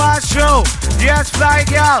 We are pass through. Yes, fly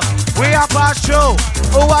girl. We are pass through.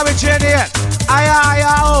 Who are we chilling? Hiya,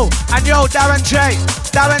 hiya, ho. And yo, Darren Che.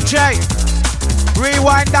 Darren Che.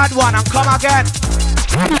 Rewind that one and come again.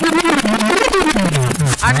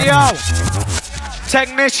 And yo,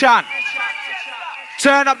 technician.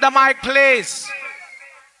 Turn up the mic, please.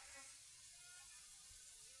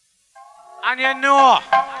 And you know,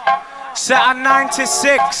 set at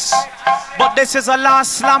 96, but this is a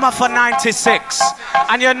last slammer for 96.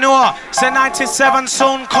 And you know, say 97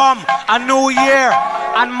 soon come, a new year.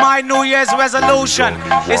 And my New Year's resolution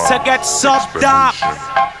is to get sub-dark.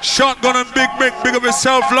 Shotgun and Big Mick, big of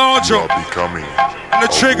yourself, larger. And the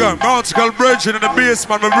trigger, Mountical Bridging, and the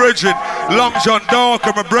bassman, my Bridging. Long John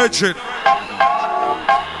Darker, my Bridging.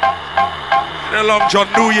 The Long John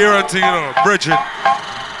New Year and thing, you know, Bridging.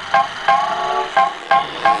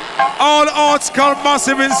 All arts called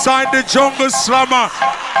massive inside the jungle slammer.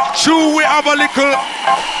 True, we have a little,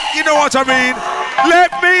 you know what I mean?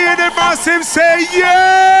 Let me in the massive say,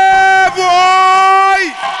 yeah,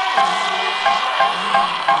 boy!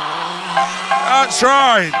 That's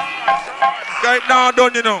right. Right now,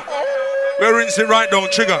 done, you know. We're rinsing right down,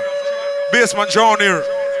 trigger. Bassman John here.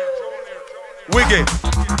 Wiggy.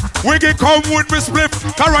 Wiggy come with me split.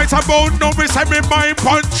 I write about no me say me mind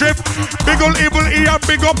punch trip. Big ol' evil ear,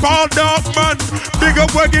 big up all dark man. Big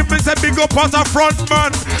up Wiggy, me say big up as a front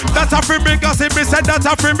man. That's a free me gossip, me say that's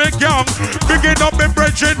a free me gang. Bigging up me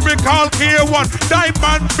brethren, me call K1.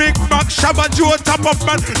 Diamond, Big Mac, Shabba Joe, top up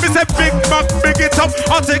man. Me say Big Mac, big it up,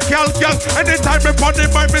 I say gal. Anytime me pon the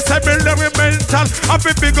mic, me say me very mental. I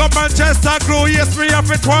feel big up Manchester crew, yes me have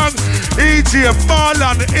it one. EJ,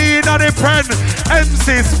 Marlon, Ina the Pen,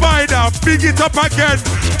 MC Spider, big it up again.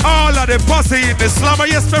 All of the posse in the slammer,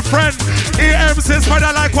 yes my friend. EMC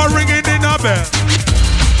Spider like one ringing in a bell.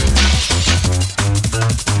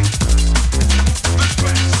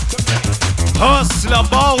 Hustler,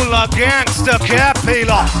 bowler, gangster, cat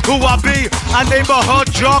peeler. Who I be? A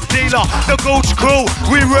neighborhood drug dealer. The Gooch crew,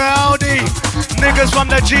 we rowdy. Niggas from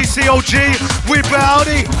the GCOG, we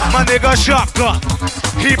rowdy. My nigga Shotgun,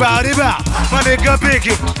 he bowdy bow. My nigga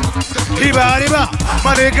Biggie, he bowdy bow.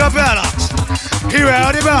 My nigga Bellox, he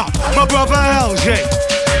rowdy bow. My brother LJ,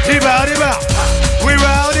 he bowdy bow. We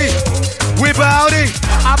rowdy, we bowdy.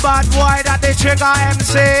 A bad boy that they trigger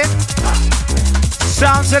MC.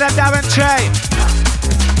 Sounds of the Darren Che.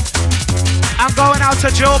 I'm going out to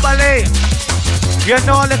Jubilee. You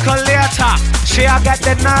know, little later, she'll get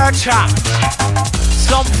the nurture.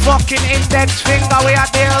 Some fucking index finger we are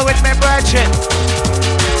deal with me brethren.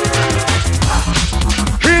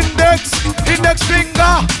 Index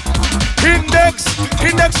finger.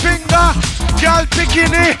 Index finger. Girl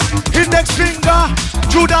bikini. Index finger.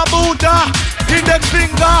 Judah Buddha. Index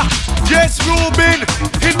finger. Yes, Rubin.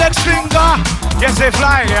 Index finger. Yes, they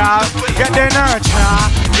fly, y'all. Get the nurture.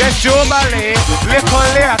 Yes, Jubilee. Little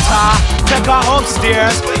later. Take her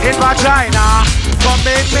upstairs in vagina. Come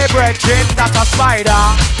in me brethren, that's a spider.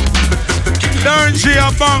 Darren G a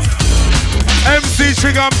bang. MC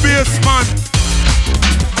Trigger Bassman.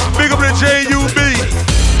 Big up the JUB.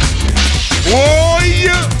 Oh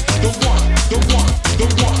yeah. The one.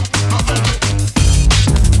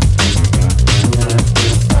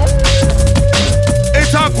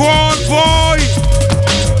 It's a grown boy.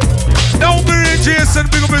 Don't be Jason,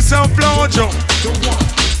 big up yourself, Blanjo.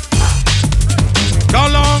 Go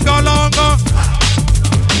longer.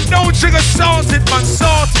 Don't trigger salted, man,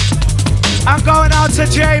 salted. I'm going out to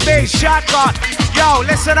JB, Shotgun. Yo,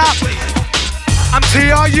 listen up. I'm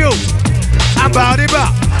TRU. I'm body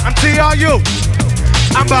bop. I'm TRU.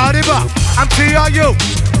 I'm body bop. I'm TRU.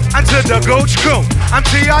 And to the Gooch crew. I'm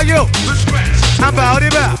TRU. I'm body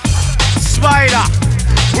bop. Spider.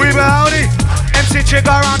 We bowdy. MC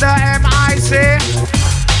Trigger on the MIC.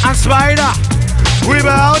 And Spider. We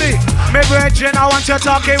bowdy. Me virgin, I want you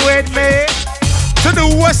talking with me. To the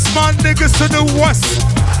west, man, niggas, to the west.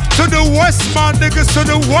 To the west, man, niggas, to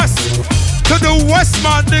the west. To the west,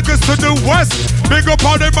 man, niggas, to the west. Big up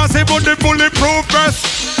all the massive on the bulletproof vest.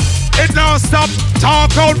 It don't stop,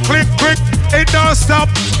 talk out, click, click. It don't stop,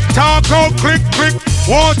 talk out, click, click.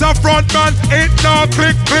 Waterfront, man, it don't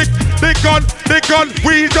click, click. The gun,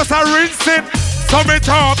 we just a rinse it. So me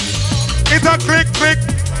talk, it a click, click.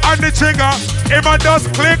 And the trigger, it a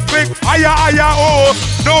just click, click. Aya, aya, oh.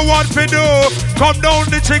 No one fi do. Come down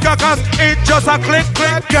the trigger cause it just a click,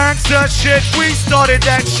 click. Gangster shit, we started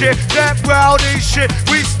that shit. That rowdy shit,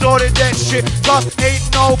 we started that shit. Cause ain't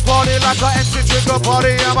no party like a MC Trigger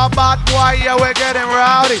party. I'm a bad boy, yeah, we're getting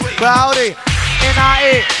rowdy, rowdy. In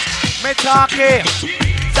I me talking.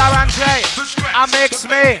 Darren J, I mix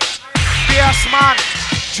me. Fierce man,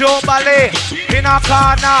 Joe Ballet. In a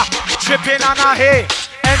corner, tripping on a hay.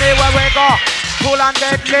 Anywhere we go, cool and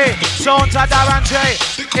deadly. Sounds of Darren J,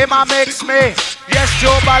 him a mix me. Yes,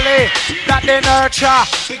 Joe Ballet, that the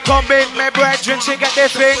nurture. Come in, me brethren, she get the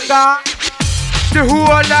finger. The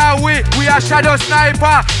whole of we are shadow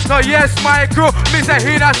sniper. So yes, my crew, me say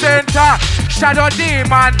in a center. Shadow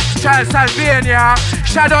demon, Transylvania.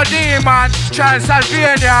 Shadow demon,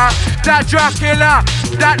 Transylvania. That Dracula,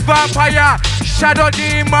 that vampire. Shadow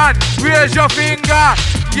demon, raise your finger.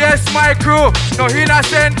 Yes, my crew, no in a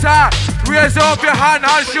center. Raise up your hand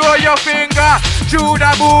and show your finger.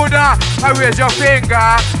 Judah Buddha, and raise your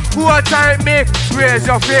finger. What time mix, raise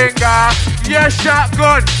your finger. Yes,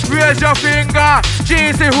 shotgun, raise your finger.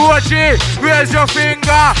 GC Hoji, raise your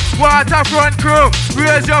finger. Waterfront crew,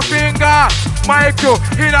 raise your finger. My crew,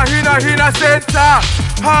 in a center.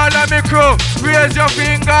 All of me crew, raise your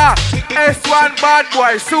finger. S1 bad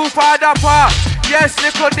boy, super dapper. Yes,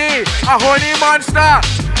 Nico D, a honey monster.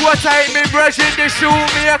 What I me brush in the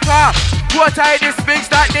shoemaker. What I the speaks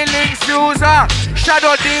that the links user.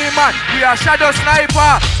 Shadow demon, we are shadow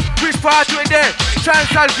sniper. Which part we there?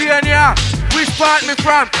 Transylvania. Which part me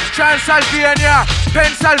from? Transylvania,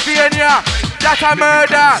 Pennsylvania. That a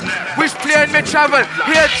murder. Which plane me travel?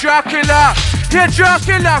 Here Dracula. Here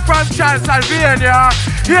Dracula from Transylvania.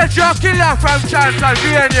 Here Dracula from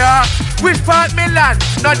Transylvania. Which part me land?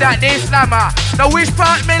 Not that the Islammer. Now which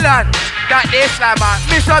part me land? That the Islammer.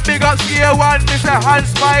 Mr. Big Up Gear 1, Mr. Hand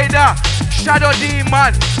Spider. Shadow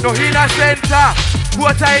Demon, no in a center.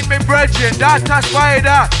 What I in me brethren, that a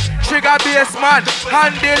spider. Trigger bass man,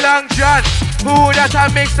 Handy Long John. Who that a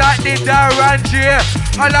mix at the Darren J.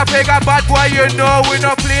 All a pega bad boy, you know we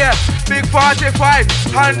no play. Big 45,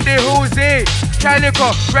 Handy Hoozy. Calico,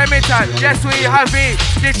 Remington, yes we have it.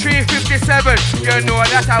 The 357, you know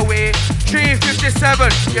that away. 357,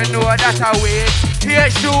 you know that away. Here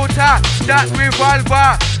shooter, that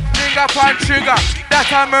revolver. Finger pan trigger, that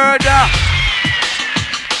a murder.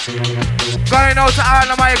 Going out to all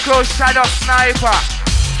of my close shadow sniper.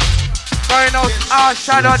 Going out all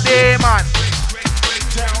shadow demon.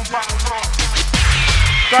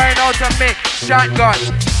 Going out to me, shotgun,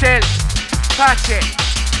 shell, patch it.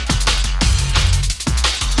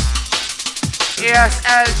 Yes,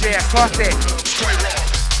 LJ, cut it.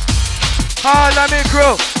 All of me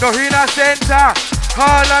crew, no in a center.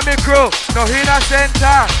 All of me crew, no in a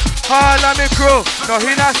center. All of me crew, no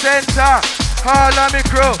in a center. All of me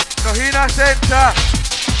crew, no in a center.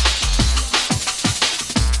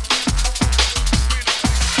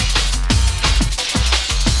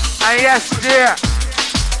 And yes, dear.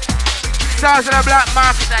 Stars in the black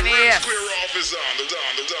market and yes.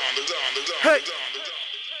 Hey.